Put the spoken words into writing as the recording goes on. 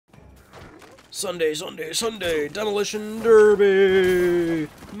Sunday, Sunday, Sunday, Demolition Derby!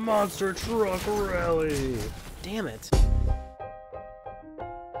 Monster Truck Rally! Damn it.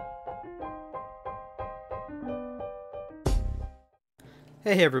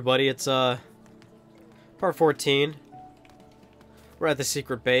 Hey everybody, it's part 14. We're at the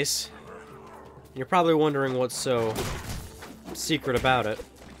secret base. You're probably wondering what's so secret about it.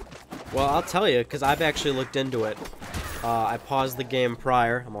 Well, I'll tell you, because I've actually looked into it. I paused the game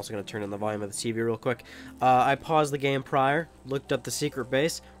prior. I'm also going to turn in the volume of the TV real quick. I paused the game prior, looked up the secret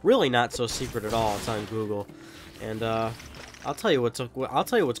base. Really not so secret at all. It's on Google. And I'll tell you what's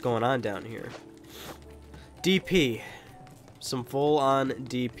going on down here. DP. Some full-on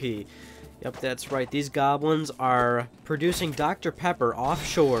DP. Yep, that's right. These goblins are producing Dr. Pepper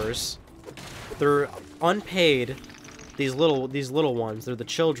offshores. They're unpaid. These little ones. They're the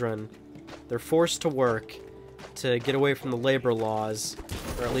children. They're forced to work to get away from the labor laws,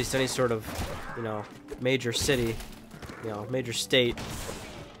 or at least any sort of, major city, major state.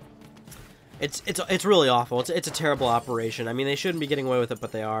 It's really awful. It's a terrible operation. I mean, they shouldn't be getting away with it,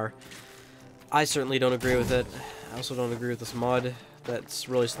 but they are. I certainly don't agree with it. I also don't agree with this mud. That's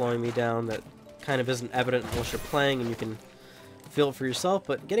really slowing me down. That kind of isn't evident unless you're playing and you can feel it for yourself.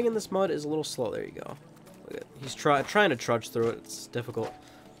 But getting in this mud is a little slow. There you go. Look at, he's trying to trudge through it. It's difficult.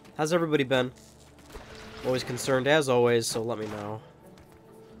 How's everybody been? Always concerned as always, so let me know.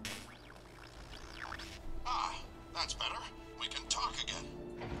 Ah, that's better. We can talk again.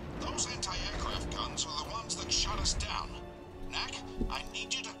 Those anti-aircraft guns are the ones that shut us down. Knack, I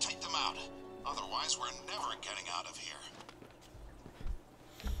need you to take them out. Otherwise, we're never getting out of here.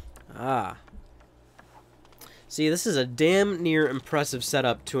 Ah. See, this is a damn near impressive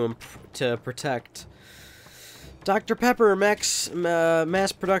setup to protect Dr. Pepper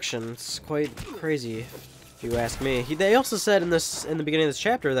mass production. It's quite crazy, if you ask me. They also said in the beginning of this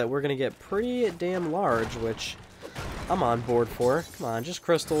chapter that we're gonna get pretty damn large, which I'm on board for. Come on, just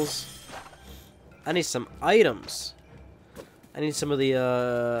crystals. I need some items. I need some of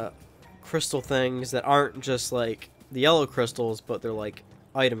the crystal things that aren't just like the yellow crystals, but they're like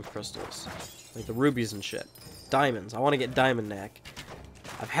item crystals, like the rubies and shit. Diamonds. I want to get diamond Knack.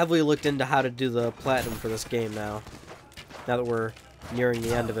 I've heavily looked into how to do the platinum for this game now that we're nearing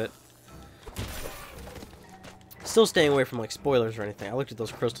the end of it. Still staying away from like spoilers or anything. I looked at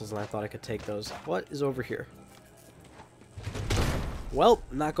those crystals and I thought I could take those. What is over here? Well,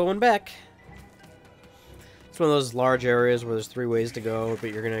 not going back. It's one of those large areas where there's 3 ways to go,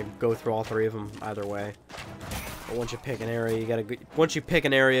 but you're gonna go through all 3 of them either way. But once you pick an area, you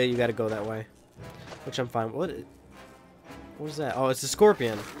gotta go that way, which I'm fine. What is that? Oh, it's a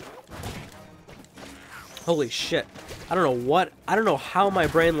scorpion. Holy shit! I don't know how my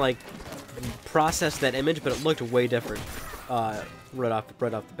brain like processed that image, but it looked way different right off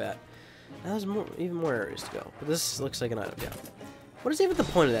the bat. Now there's even more areas to go, but this looks like an item. Yeah. What is even the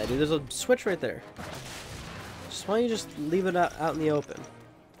point of that, dude? There's a switch right there. Why don't you just leave it out in the open?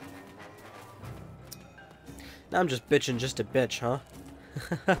 Now I'm just bitching just to bitch, huh?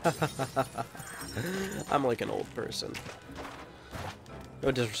 I'm like an old person. No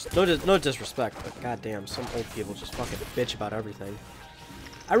disrespect, but goddamn, some old people just fucking bitch about everything.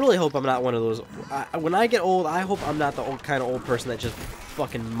 I really hope I'm not one of those. When I get old, I hope I'm not the kind of old person that just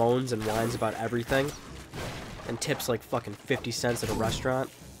fucking moans and whines about everything and tips like fucking 50 cents at a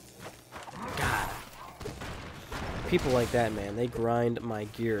restaurant. God. People like that, man, they grind my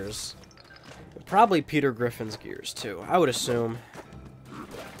gears. Probably Peter Griffin's gears, too. I would assume.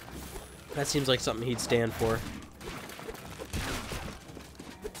 That seems like something he'd stand for.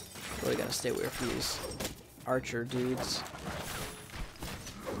 Really gotta stay away from these archer dudes.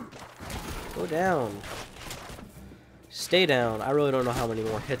 Go down. Stay down. I really don't know how many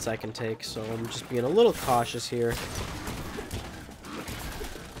more hits I can take, so I'm just being a little cautious here.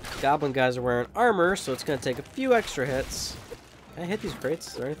 Goblin guys are wearing armor, so it's going to take a few extra hits. Can I hit these crates?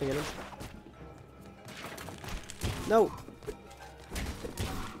 Is there anything in them? No.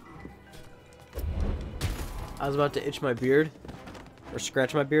 I was about to itch my beard, or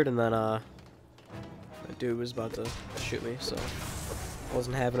scratch my beard, and then that dude was about to shoot me, so I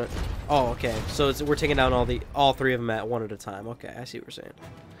wasn't having it. Oh, okay. So we're taking down all 3 of them at one at a time. Okay, I see what you're saying.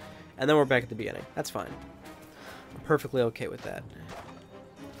 And then we're back at the beginning. That's fine. I'm perfectly okay with that.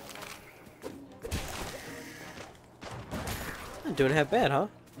 Not doing half bad, huh?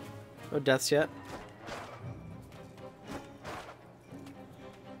 No deaths yet.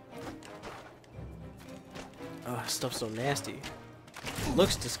 Oh, stuff's so nasty. It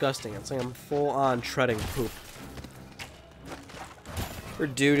looks disgusting. It's like I'm full on treading poop. Or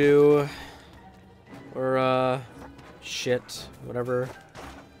doo-doo. Or, shit. Whatever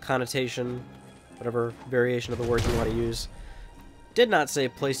connotation whatever variation of the word you want to use. Did not say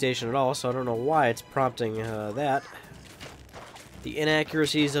PlayStation at all, so I don't know why it's prompting that. The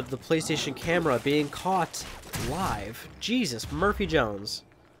inaccuracies of the PlayStation camera being caught live. Jesus, Murphy Jones.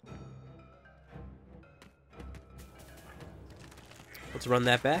 Let's run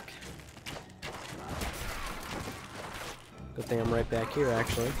that back. Good thing I'm right back here,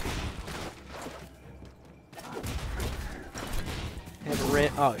 actually. Haven't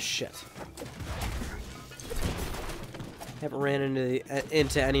ran. Oh shit! Haven't ran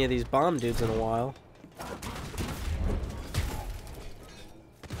into any of these bomb dudes in a while.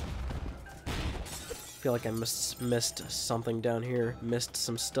 Feel like I missed something down here. Missed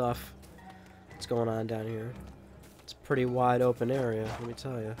some stuff. What's going on down here? It's a pretty wide open area, let me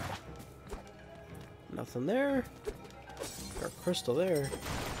tell you. Nothing there. Dark crystal there.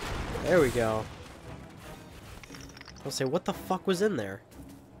 There we go. I'll say, what the fuck was in there?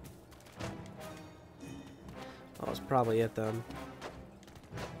 Oh, that's probably it then.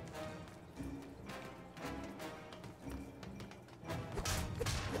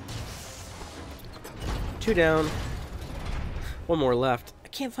 Two down. One more left. I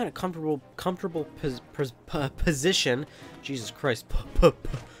can't find a comfortable position. Jesus Christ.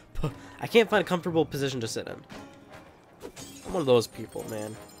 I can't find a comfortable position to sit in. I'm one of those people,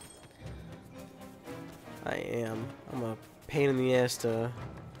 man. I am. I'm a pain in the ass to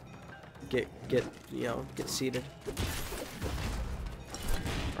get seated.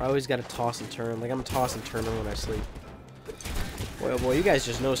 I always gotta toss and turn. Like, I'm a toss and turner when I sleep. Boy, oh boy, you guys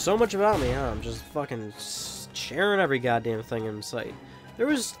just know so much about me, huh? I'm just fucking sharing every goddamn thing in sight. There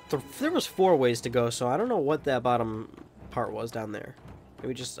was 4 ways to go, so I don't know what that bottom part was down there.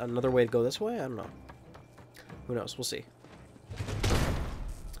 Maybe just another way to go this way? I don't know. Who knows? We'll see.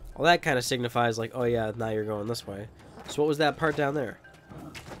 Well, that kind of signifies, like, oh yeah, now you're going this way. So what was that part down there?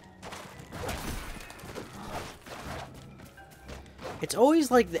 It's always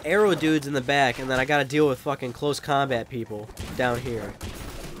like the arrow dudes in the back, and then I gotta deal with fucking close combat people down here.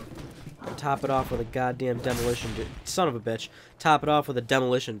 And top it off with a goddamn demolition dude. Son of a bitch. Top it off with a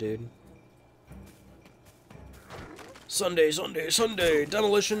demolition dude. Sunday, Sunday, Sunday,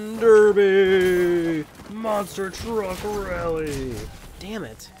 demolition derby! Monster truck rally! Damn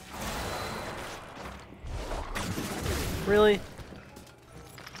it. Really?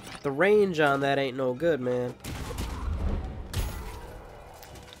 The range on that ain't no good, man.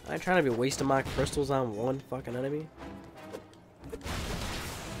 I'm trying to be wasting my crystals on one fucking enemy.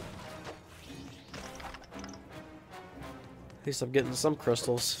 At least I'm getting some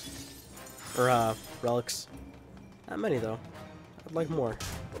crystals. Or, relics. Not many, though. I'd like more.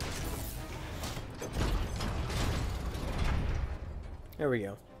 There we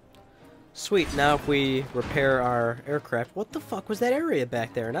go. Sweet, now if we repair our aircraft... What the fuck was that area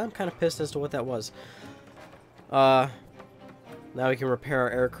back there? Now I'm kind of pissed as to what that was. Now we can repair our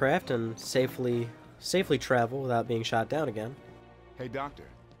aircraft and safely travel without being shot down again. Hey, Doctor.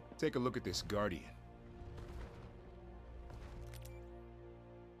 Take a look at this Guardian.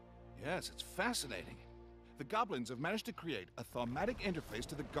 Yes, it's fascinating. The Goblins have managed to create a thaumatic interface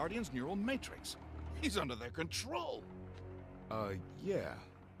to the Guardian's neural matrix. He's under their control. Yeah,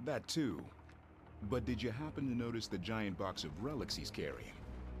 that too. But did you happen to notice the giant box of relics he's carrying?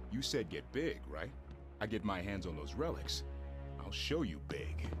 You said get big, right? I get my hands on those relics. I'll show you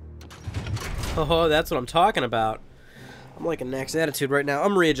big. Oh, that's what I'm talking about. I'm like a Knack's attitude right now.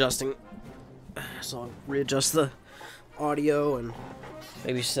 I'm readjusting. So I'll readjust the audio and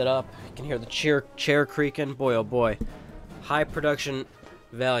maybe sit up. You can hear the chair creaking. Boy, oh boy. High production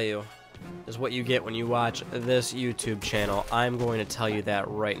value is what you get when you watch this YouTube channel. I'm going to tell you that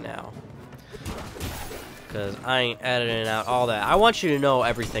right now. Because I ain't editing out all that. I want you to know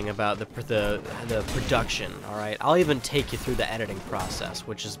everything about the production, alright? I'll even take you through the editing process,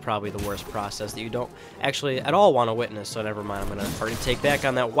 which is probably the worst process that you don't actually at all want to witness, so never mind. I'm going to already take back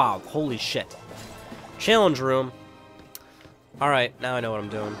on that. Wow, holy shit. Challenge room. Alright, now I know what I'm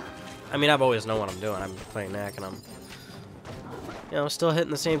doing. I mean, I've always known what I'm doing. I'm playing Knack, and I'm, you know, still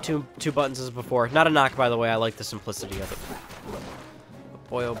hitting the same two buttons as before. Not a knock, by the way. I like the simplicity of it. But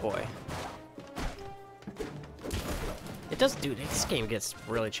boy, oh boy. It does, dude, this game gets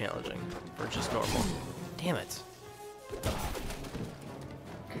really challenging for just normal. Damn it.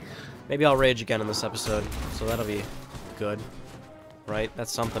 Maybe I'll rage again in this episode, so that'll be good. Right?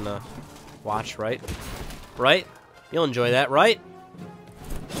 That's something to watch, right? Right? You'll enjoy that, right?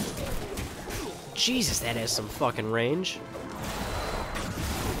 Jesus, that has some fucking range.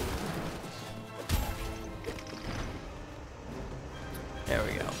 There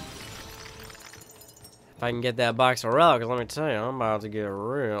we go. If I can get that box of relics, let me tell you, I'm about to get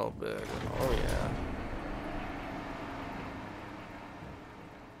real big. Oh, yeah.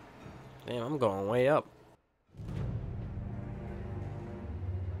 Damn, I'm going way up.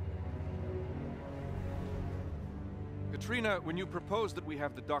 Katrina, when you proposed that we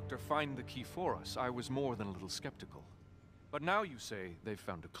have the doctor find the key for us, I was more than a little skeptical. But now you say they've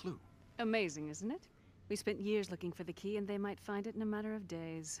found a clue. Amazing, isn't it? We spent years looking for the key, and they might find it in a matter of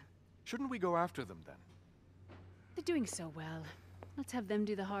days. Shouldn't we go after them then? They're doing so well. Let's have them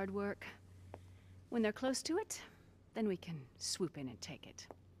do the hard work. When they're close to it, then we can swoop in and take it.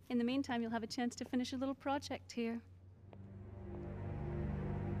 In the meantime, you'll have a chance to finish a little project here.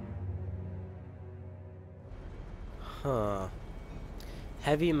 Huh.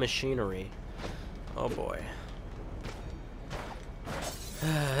 Heavy machinery. Oh boy.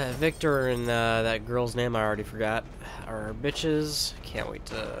 Victor and that girl's name I already forgot are bitches. Can't wait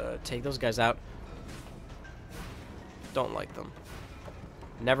to take those guys out. Don't like them.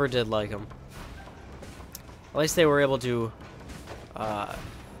 Never did like them. At least they were able to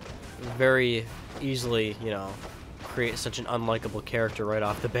very easily, you know, create such an unlikable character right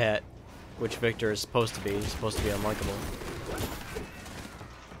off the bat, which Victor is supposed to be. He's supposed to be unlikable.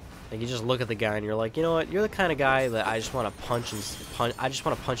 Like, you just look at the guy and you're like, you know what? You're the kind of guy that I just want to punch and I just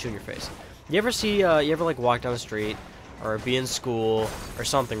want to punch you in your face. You ever see? You ever like walk down the street or be in school or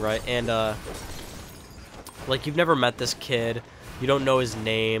something, right? And like you've never met this kid, you don't know his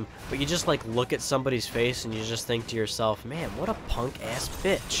name, but you just like look at somebody's face and you just think to yourself, man, what a punk ass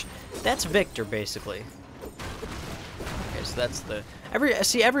bitch. That's Victor, basically. Okay, so that's the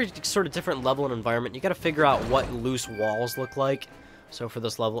every sort of different level and environment. You got to figure out what loose walls look like. So for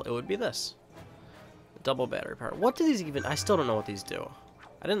this level, it would be this. Double battery power. What do these even... I still don't know what these do.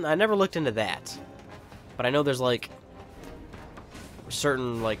 I never looked into that. But I know there's, like,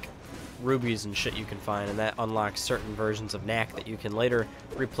 certain, like, rubies and shit you can find, and that unlocks certain versions of Knack that you can later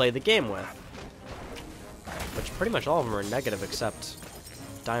replay the game with. Which pretty much all of them are negative except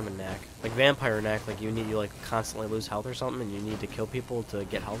Diamond Knack. Like, Vampire Knack, like, you like, constantly lose health or something, and you need to kill people to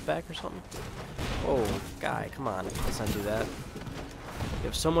get health back or something. Oh, guy, come on. Let's not do that. You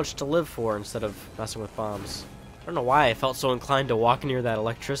have so much to live for instead of messing with bombs. I don't know why I felt so inclined to walk near that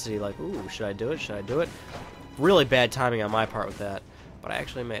electricity, like, ooh, should I do it? Should I do it? Really bad timing on my part with that, but I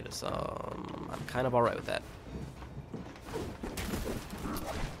actually made it, so I'm kind of alright with that.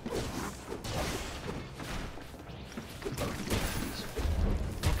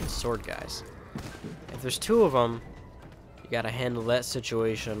 Fucking sword guys. If there's two of them, you gotta handle that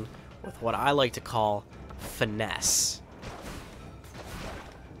situation with what I like to call finesse.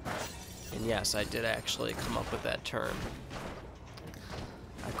 And yes, I did actually come up with that term.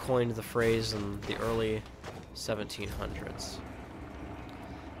 I coined the phrase in the early 1700s.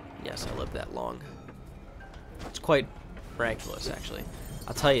 Yes, I lived that long. It's quite miraculous, actually.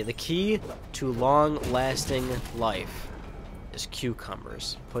 I'll tell you, the key to long-lasting life is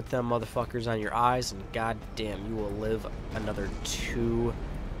cucumbers. Put them motherfuckers on your eyes, and goddamn, you will live another 2,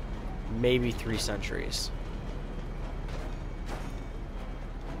 maybe 3 centuries.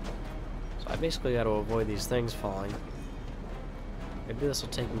 I basically got to avoid these things falling. Maybe this will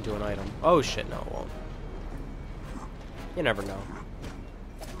take me to an item. Oh shit, no it won't. You never know.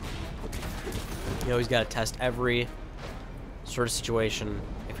 You always got to test every sort of situation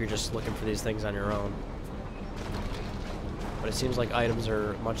if you're just looking for these things on your own. But it seems like items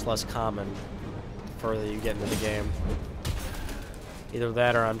are much less common the further you get into the game. Either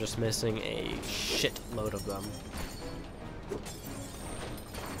that or I'm just missing a shitload of them.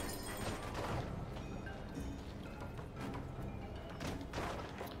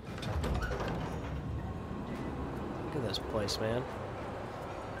 This place, man.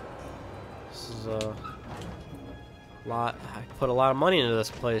 This is a lot. I put a lot of money into this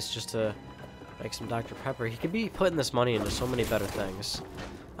place just to make some Dr. Pepper. He could be putting this money into so many better things.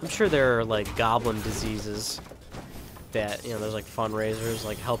 I'm sure there are like goblin diseases that, you know, there's like fundraisers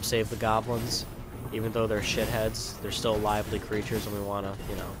like help save the goblins. Even though they're shitheads, they're still lively creatures, and we want to,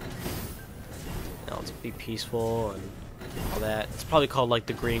 you know, let's be peaceful and all that. It's probably called like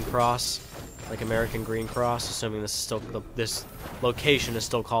the Green Cross. Like American Green Cross, assuming this is still this location is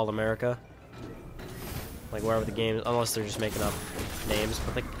still called America. Like wherever the game, unless they're just making up names.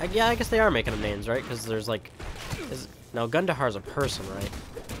 But like, yeah, I guess they are making up names, right? Because there's like, now Gundahar is a person, right?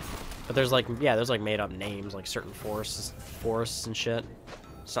 But there's like, yeah, there's like made up names, like certain forests and shit.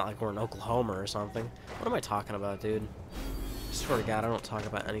 It's not like we're in Oklahoma or something. What am I talking about, dude? I swear to God, I don't talk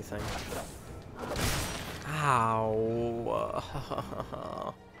about anything. Ow.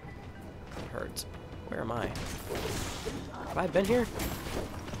 It hurts. Where am I? Have I been here?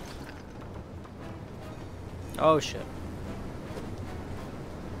 Oh shit.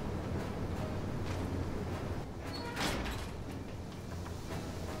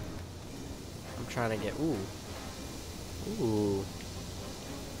 I'm trying to get ooh.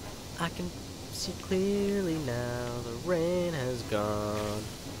 I can see clearly now. The rain has gone.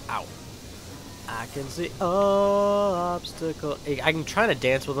 Ow. I can see obstacle. I'm trying to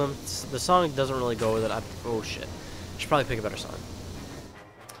dance with them. The song doesn't really go with it. Oh shit. I should probably pick a better song.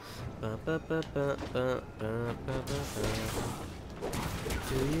 Do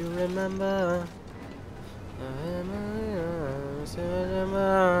you remember?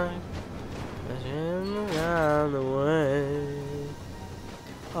 Around the way.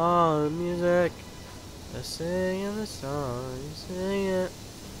 Oh, the music. They're singing the song. You sing it.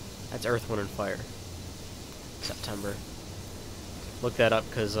 That's Earth, Wind, and Fire. September. Look that up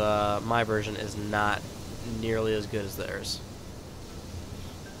because my version is not nearly as good as theirs.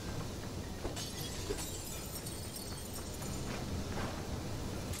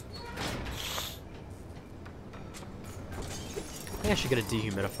 I think I should get a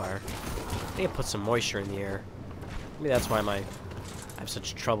dehumidifier. I think I put some moisture in the air. Maybe that's why I have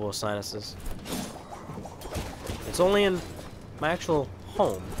such trouble with sinuses. It's only in my actual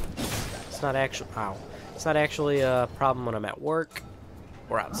home. It's not actually. Ow. It's not actually a problem when I'm at work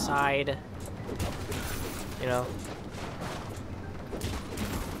or outside. You know.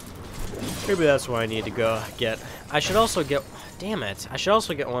 Maybe that's why I need to go get. I should also get. Damn it! I should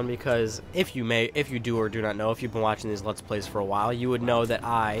also get one because if you do or do not know, if you've been watching these Let's Plays for a while, you would know that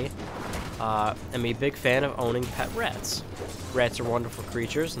I am a big fan of owning pet rats. Rats are wonderful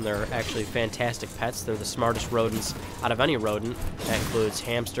creatures, and they're actually fantastic pets. They're the smartest rodents out of any rodent. That includes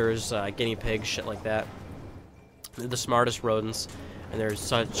hamsters, guinea pigs, shit like that. They're the smartest rodents, and they're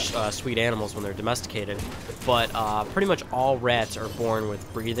such sweet animals when they're domesticated. But pretty much all rats are born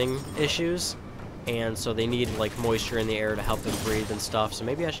with breathing issues. And so they need, like, moisture in the air to help them breathe and stuff. So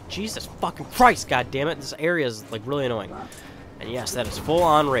maybe I should... Jesus fucking Christ, goddammit. This area is, like, really annoying. And yes, that is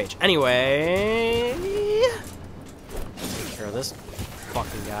full-on rage. Anyway... Take care of this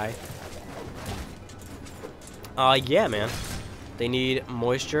fucking guy. Yeah, man. They need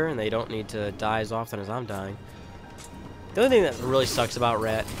moisture, and they don't need to die as often as I'm dying. The only thing that really sucks about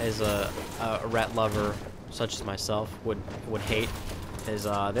rat is a rat lover such as myself would hate is they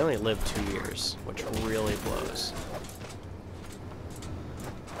only live 2 years, which really blows.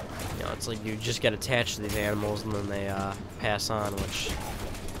 You know, it's like you just get attached to these animals and then they pass on, which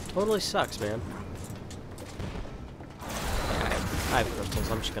totally sucks, man. I have crystals.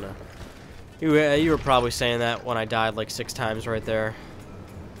 I'm just gonna. You were probably saying that when I died like 6 times right there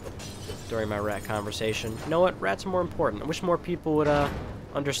during my rat conversation. You know what? Rats are more important. I wish more people would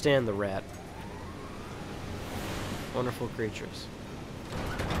understand the rat. Wonderful creatures.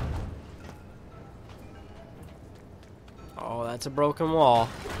 Oh, that's a broken wall.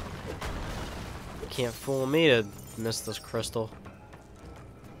 Can't fool me to miss this crystal.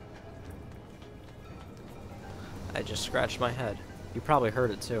 I just scratched my head. You probably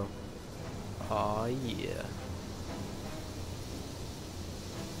heard it too. Oh yeah.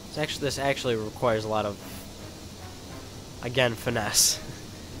 This actually requires a lot of, again, finesse.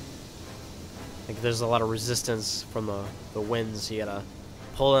 Like there's a lot of resistance from the winds. You gotta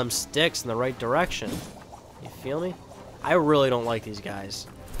pull them sticks in the right direction. You feel me? I really don't like these guys.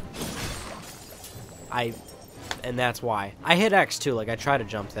 And that's why. I hit X too, like I tried to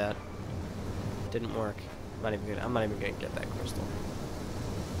jump that. Didn't work. I'm not even gonna get that crystal.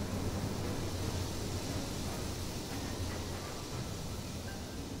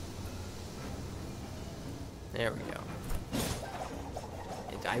 There we go.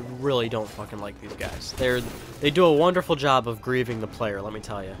 I really don't fucking like these guys. They do a wonderful job of grieving the player, let me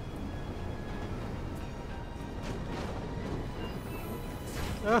tell you.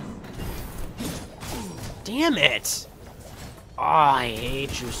 Damn it! Oh, I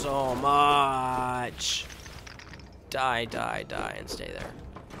hate you so much. Die, die, die, and stay there.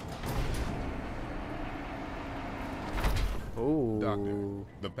 Ooh. Doctor,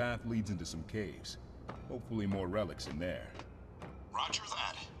 the path leads into some caves. Hopefully more relics in there. Roger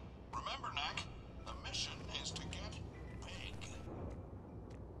that. Remember, Knack, the mission is to get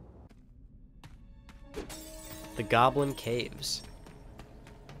big. The Goblin Caves.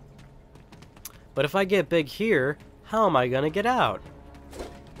 But if I get big here, how am I gonna get out?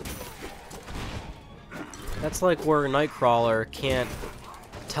 That's like where Nightcrawler can't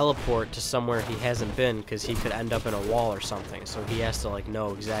teleport to somewhere he hasn't been because he could end up in a wall or something, so he has to like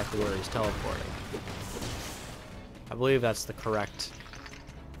know exactly where he's teleporting. I believe that's the correct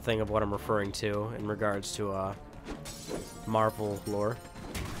thing of what I'm referring to in regards to Marvel lore.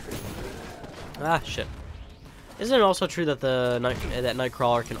 Ah, shit. Isn't it also true that that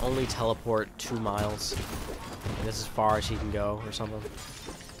Nightcrawler can only teleport 2 miles? And this is as far as he can go, or something?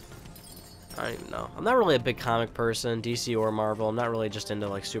 I don't even know. I'm not really a big comic person, DC or Marvel. I'm not really just into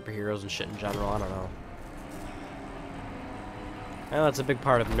like superheroes and shit in general. I don't know. I know that's a big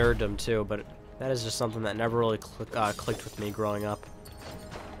part of nerddom too, but that is just something that never really clicked with me growing up.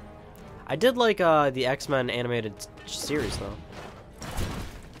 I did like the X-Men animated series though,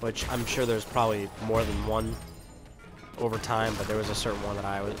 which I'm sure there's probably more than one over time, but there was a certain one that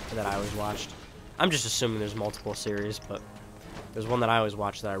I always watched. I'm just assuming there's multiple series, but there's one that I always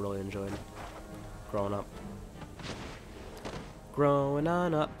watched that I really enjoyed growing up. Growing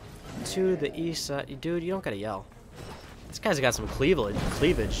on up to the east side. Dude, you don't gotta yell. This guy's got some cleavage.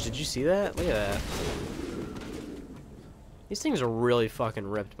 Did you see that? Look at that. These things are really fucking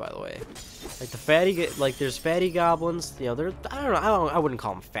ripped, by the way. Like the fatty, like there's fatty goblins. You know, they're I wouldn't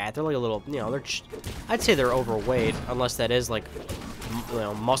call them fat. They're like a little, you know, I'd say they're overweight, unless that is like, you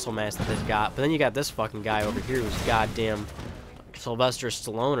know, muscle mass that they've got. But then you got this fucking guy over here who's goddamn Sylvester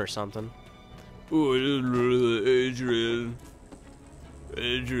Stallone or something. Oh, it is really Adrian.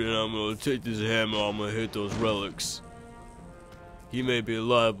 Adrian, I'm gonna take this hammer. I'm gonna hit those relics. He may be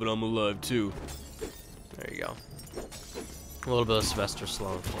alive, but I'm alive too. There you go. A little bit of Sylvester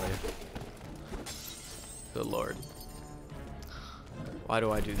Stallone for you. Good lord. Why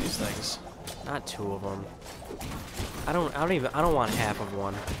do I do these things? Not 2 of them. I don't want half of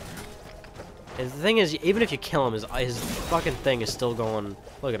one. And the thing is, even if you kill him, his fucking thing is still going.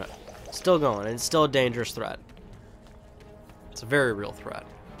 Look at it. Still going, and it's still a dangerous threat. It's a very real threat.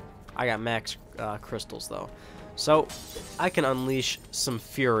 I got max crystals though, so I can unleash some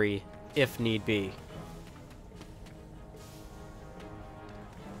fury if need be.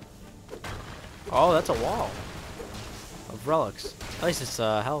 Oh, that's a wall of relics. At least it's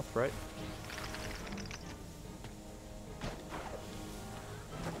health, right?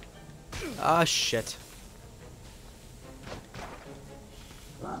 Ah, shit.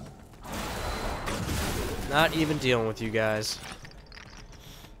 Not even dealing with you guys.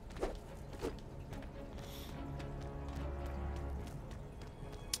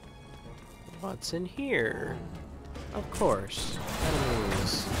 What's in here? Of course,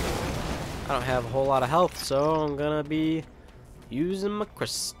 enemies. I don't have a whole lot of health, so I'm gonna be using my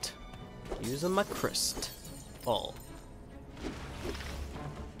crest. Full.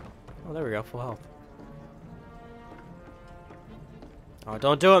 Oh, there we go, full health. Oh,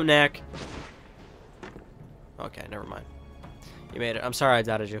 don't do it, Knack. Okay, never mind. You made it. I'm sorry I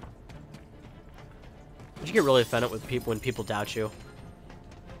doubted you. Did you get really offended with people when people doubt you?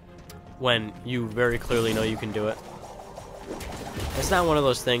 When you very clearly know you can do it? It's not one of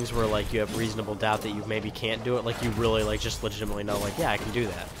those things where like you have reasonable doubt that you maybe can't do it. Like you really like just legitimately know like, yeah, I can do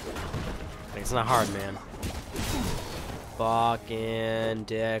that. Like, it's not hard, man. Fucking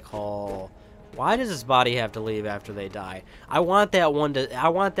dickhole. Why does this body have to leave after they die? I want that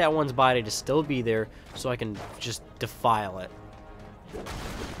one's body to still be there so I can just defile it.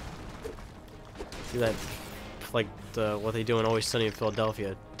 Do that like what they do in Always Sunny in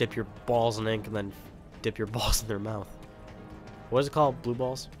Philadelphia. Dip your balls in ink and then dip your balls in their mouth. What is it called? Blue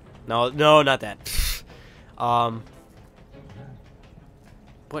balls? No, not that. But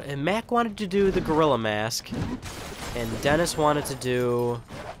and Mac wanted to do the gorilla mask, and Dennis wanted to do.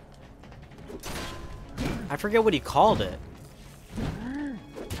 I forget what he called it.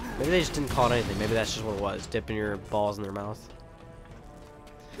 Maybe they just didn't call it anything. Maybe that's just what it was. Dipping your balls in their mouth.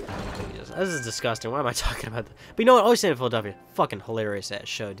 This is disgusting. Why am I talking about that? But you know what? Always Sunny in Philadelphia. Fucking hilarious ass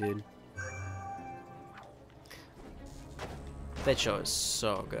show, dude. That show is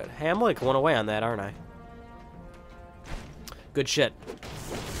so good. Hey, I'm like 1 away on that, aren't I? Good shit.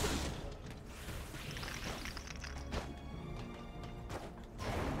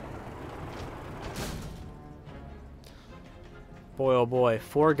 Boy, oh boy.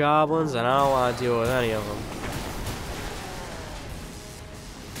 4 goblins, and I don't want to deal with any of them.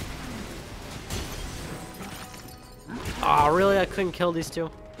 Oh, really? I couldn't kill these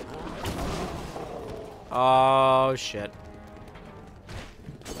 2? Oh, shit.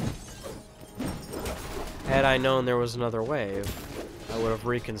 Had I known there was another wave, I would have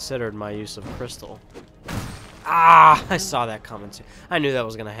reconsidered my use of crystal. Ah! I saw that coming too. I knew that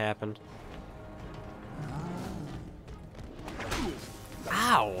was going to happen.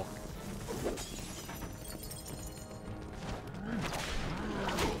 Ow!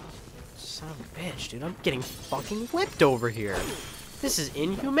 Son of a bitch, dude. I'm getting fucking whipped over here. This is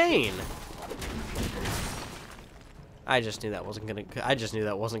inhumane. I just knew that wasn't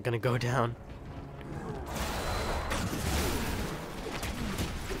gonna go down.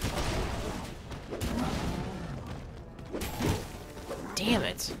 Damn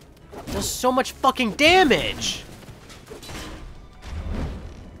it. It does so much fucking damage!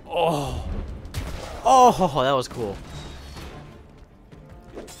 Oh. Oh, that was cool.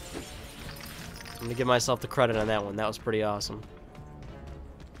 I'm gonna give myself the credit on that one. That was pretty awesome.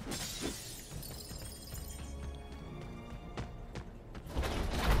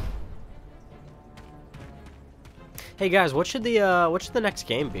 Hey guys, what should the next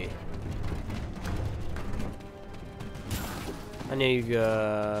game be? I know you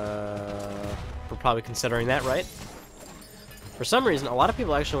were probably considering that, right? For some reason, a lot of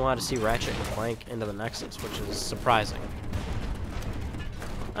people actually wanted to see Ratchet and Clank into the Nexus, which is surprising.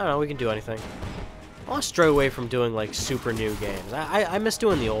 I don't know, we can do anything. I want to stray away from doing, like, super new games. I miss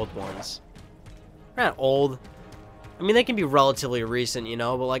doing the old ones. They're not old. I mean, they can be relatively recent, you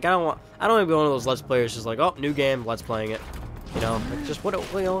know, but, like, I don't want to be one of those Let's Players just like, oh, new game, let's playing it. You know, like, just what,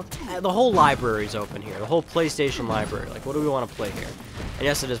 you know, the whole library's open here. The whole PlayStation library. Like, what do we want to play here? And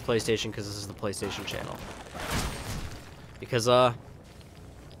yes, it is PlayStation, because this is the PlayStation channel. Because, I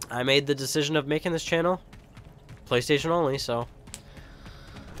made the decision of making this channel PlayStation only, so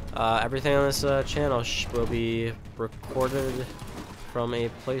everything on this channel will be recorded from a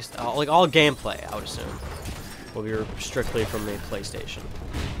place, like all gameplay, I would assume, will be strictly from a PlayStation.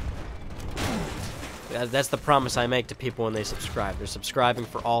 That's the promise I make to people when they subscribe. They're subscribing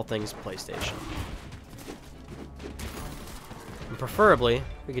for all things PlayStation. And preferably,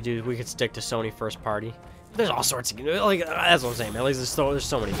 we could stick to Sony first party. There's all sorts of, like, that's what I'm saying, man. Like, there's so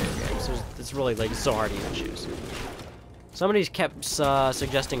many video games. It's really, like, it's so hard to even choose. Somebody's kept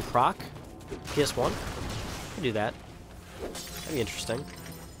suggesting Croc, PS1. Could do that. That'd be interesting.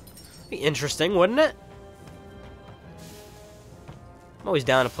 Be interesting, wouldn't it? I'm always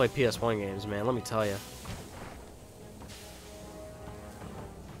down to play PS1 games, man. Let me tell you.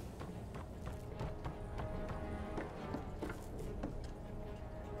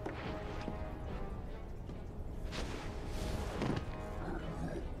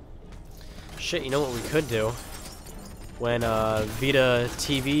 Shit, you know what we could do? When Vita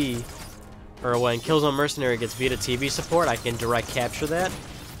TV, or when Killzone Mercenary gets Vita TV support, I can direct capture that,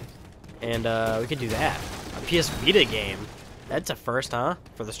 and we could do that. A PS Vita game. That's a first, huh?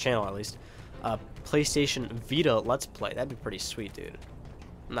 For this channel, at least. PlayStation Vita Let's Play. That'd be pretty sweet, dude.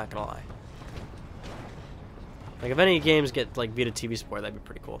 I'm not gonna lie. Like, if any games get like Vita TV support, that'd be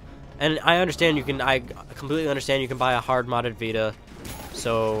pretty cool. And I understand you can. I completely understand you can buy a hard modded Vita,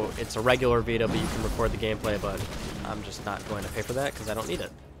 so it's a regular Vita, but you can record the gameplay. But I'm just not going to pay for that because I don't need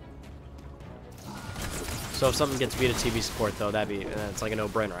it. So if something gets Vita TV support, though, it's like a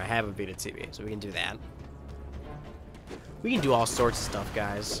no-brainer. I have a Vita TV, so we can do that. We can do all sorts of stuff,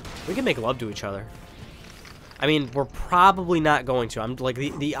 guys. We can make love to each other. I mean, we're probably not going to. I'm like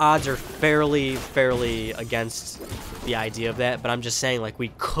the odds are fairly against the idea of that, but I'm just saying, like, we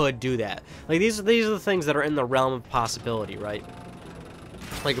could do that. Like, these are the things that are in the realm of possibility, right?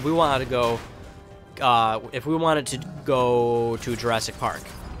 Like, if we wanted to go to Jurassic Park,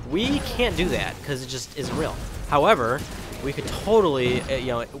 we can't do that because it just isn't real. However, we could totally,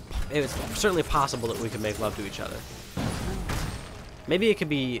 you know, it's certainly possible that we could make love to each other. Maybe it could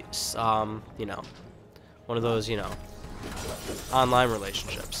be, you know, one of those, you know, online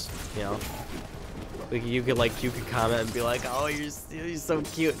relationships, you know. You could comment and be like, oh, you're so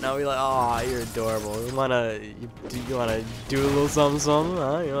cute, and I'll be like, oh, you're adorable. You wanna do a little something,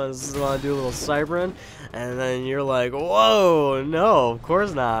 huh? You wanna do a little cybering? And then you're like, whoa, no, of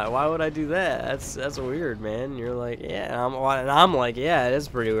course not. Why would I do that? That's weird, man. And you're like, yeah, and I'm like, yeah, it is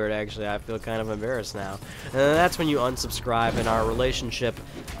pretty weird, actually. I feel kind of embarrassed now. And then that's when you unsubscribe, and our relationship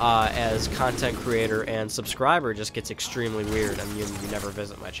as content creator and subscriber just gets extremely weird. I mean, you never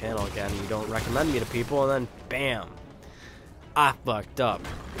visit my channel again. You don't recommend me to people, and then bam, I fucked up.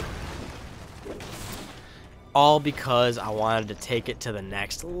 All because I wanted to take it to the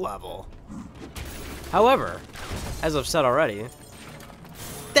next level. However, as I've said already,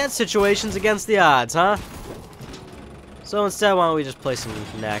 that situation's against the odds, huh? So instead, why don't we just play some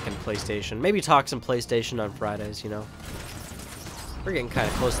Knack and PlayStation? Maybe talk some PlayStation on Fridays, you know? We're getting kind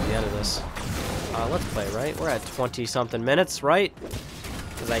of close to the end of this. Let's play, right? We're at 20-something minutes, right?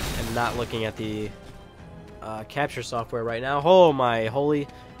 Because I am not looking at the capture software right now. Oh my holy,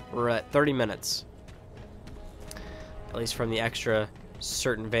 we're at 30 minutes. At least from the extra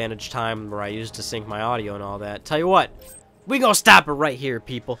certain vantage time where I used to sync my audio and all that. Tell you what, we gonna stop it right here,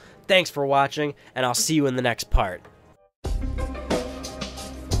 people. Thanks for watching, and I'll see you in the next part.